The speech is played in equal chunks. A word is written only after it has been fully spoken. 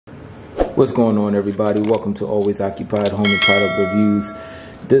What's going on, everybody? Welcome to Always Occupied Home and Product Reviews.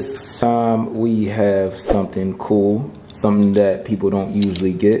 This time we have something cool, something that people don't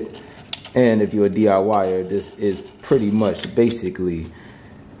usually get. And if you're a DIYer, this is pretty much basically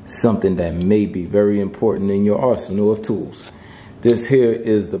something that may be very important in your arsenal of tools. This here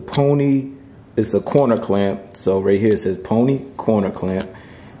is the Pony. It's a corner clamp. So right here it says Pony corner clamp.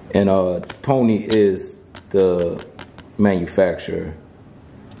 And Pony is the manufacturer.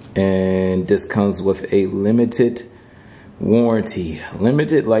 And this comes with a limited warranty,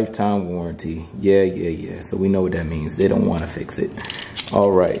 limited lifetime warranty. Yeah. So we know what that means. They don't want to fix it.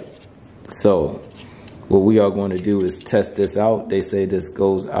 All right. So what we are going to do is test this out. They say this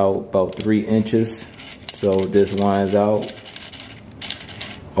goes out about 3 inches. So this lines out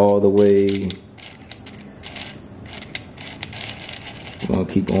all the way. We're going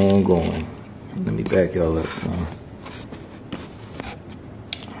to keep on going. Let me back y'all up some.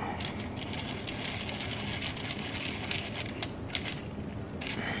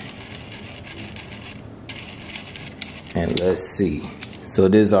 And let's see. So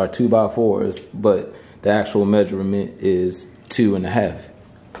these are 2x4s, but the actual measurement is 2.5.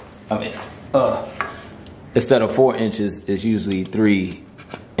 I mean, instead of 4 inches, it's usually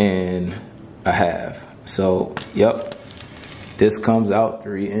 3.5. So, yep, this comes out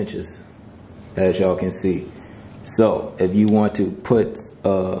 3 inches, as y'all can see. So if you want to put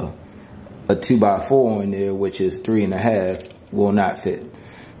a 2x4 in there, which is 3.5, will not fit.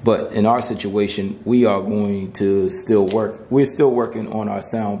 But in our situation, we are going to still work. We're still working on our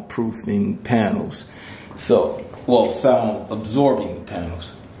soundproofing panels. So, well, sound absorbing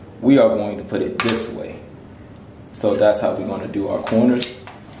panels. We are going to put it this way. So that's how we're going to do our corners.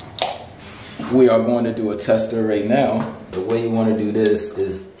 We are going to do a tester right now. The way you want to do this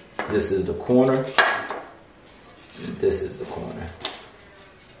is the corner. And this is the corner.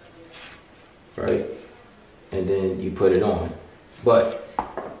 Right? And then you put it on. But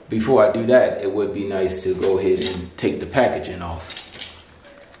before I do that, it would be nice to go ahead and take the packaging off.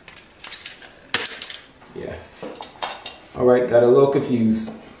 Yeah. All right, got a little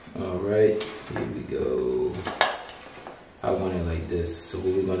confused. All right, here we go. I want it like this. So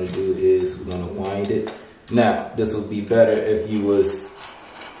what we're gonna do is we're gonna wind it. Now, this would be better if you was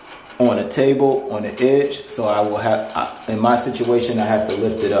on a table, on the edge. So I will have, in my situation, I have to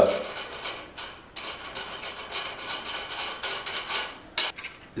lift it up.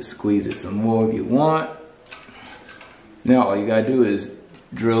 Just squeeze it some more if you want. Now all you gotta do is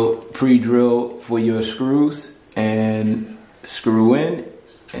pre-drill for your screws and screw in,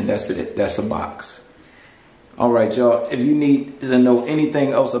 and that's it. That's a box. All right, y'all. If you need to know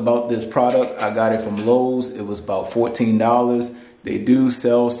anything else about this product, I got it from Lowe's. It was about $14. They do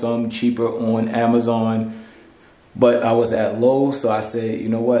sell some cheaper on Amazon, but I was at Lowe's, so I said, you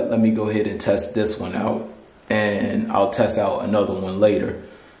know what? Let me go ahead and test this one out, and I'll test out another one later.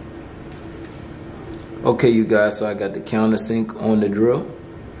 Okay, you guys, so I got the countersink on the drill.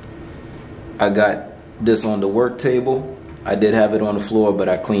 I got this on the work table. I did have it on the floor, but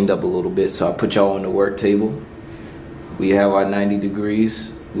I cleaned up a little bit, so I put y'all on the work table. We have our 90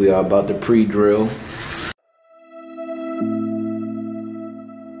 degrees. We are about to pre-drill.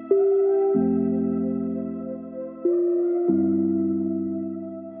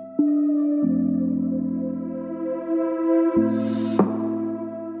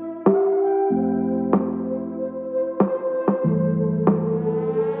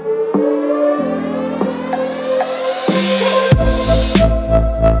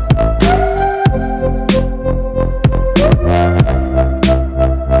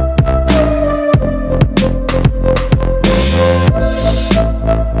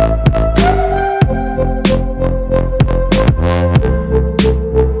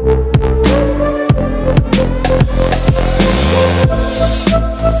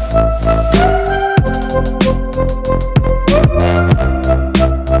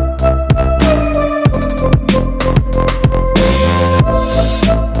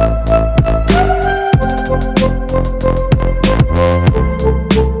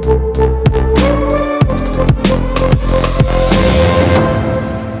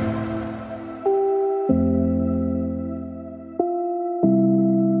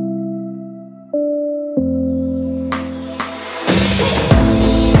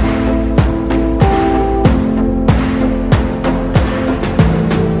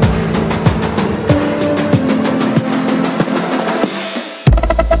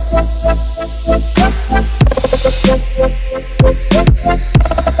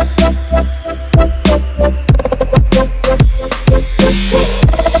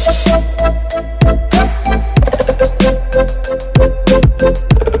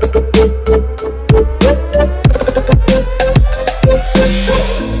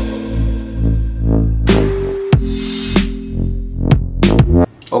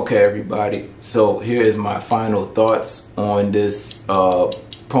 everybody. So here is my final thoughts on this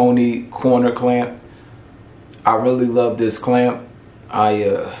Pony corner clamp. I really love this clamp.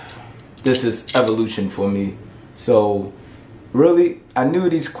 This is evolution for me. So really, I knew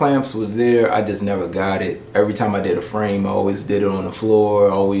these clamps was there, I just never got it. Every time I did a frame, I always did it on the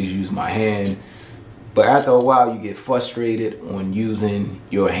floor, I always used my hand. But after a while, you get frustrated on using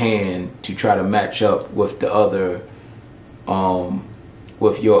your hand to try to match up with the other,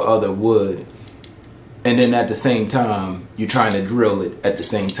 with your other wood. And then at the same time, you're trying to drill it at the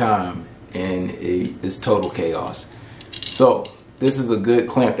same time, and it's total chaos. So this is a good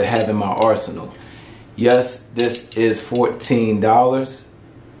clamp to have in my arsenal. Yes, this is $14.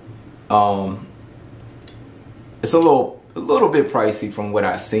 It's a little bit pricey from what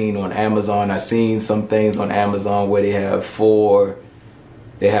I've seen on Amazon. I've seen some things on Amazon where they have four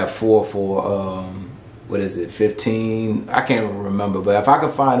for what is it, 15? I can't remember, but if I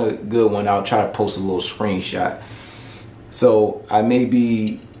can find a good one, I'll try to post a little screenshot. So I may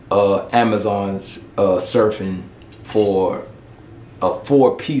be Amazon's surfing for a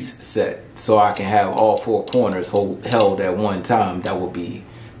 4-piece set, so I can have all 4 corners held at one time. That would be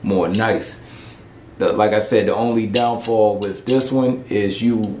more nice. Like I said, the only downfall with this one is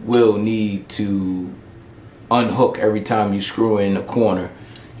you will need to unhook every time you screw in a corner.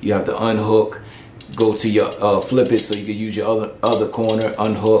 You have to unhook, go to your flip it so you can use your other corner,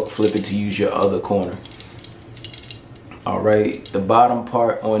 unhook, flip it to use your other corner. All right, the bottom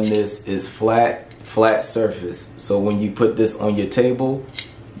part on this is flat surface. So when you put this on your table,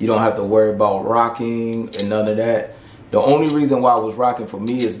 you don't have to worry about rocking and none of that. The only reason why I was rocking for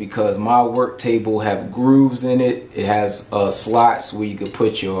me is because my work table have grooves in it. It has slots where you could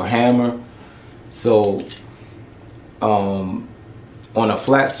put your hammer. So on a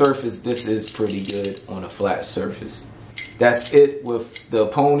flat surface, this is pretty good on a flat surface. That's it with the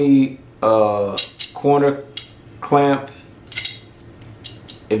Pony corner clamp.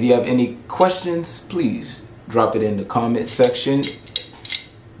 If you have any questions, please drop it in the comment section.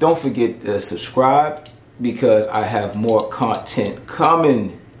 Don't forget to subscribe, because I have more content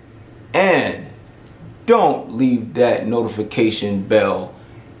coming. And don't leave that notification bell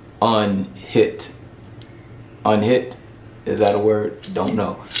unhit. Unhit? Is that a word? Don't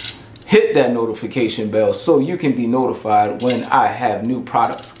know. Hit that notification bell so you can be notified when I have new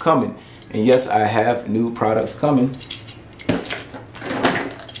products coming. And yes, I have new products coming.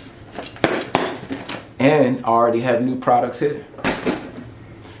 And I already have new products here.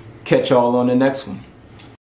 Catch y'all on the next one.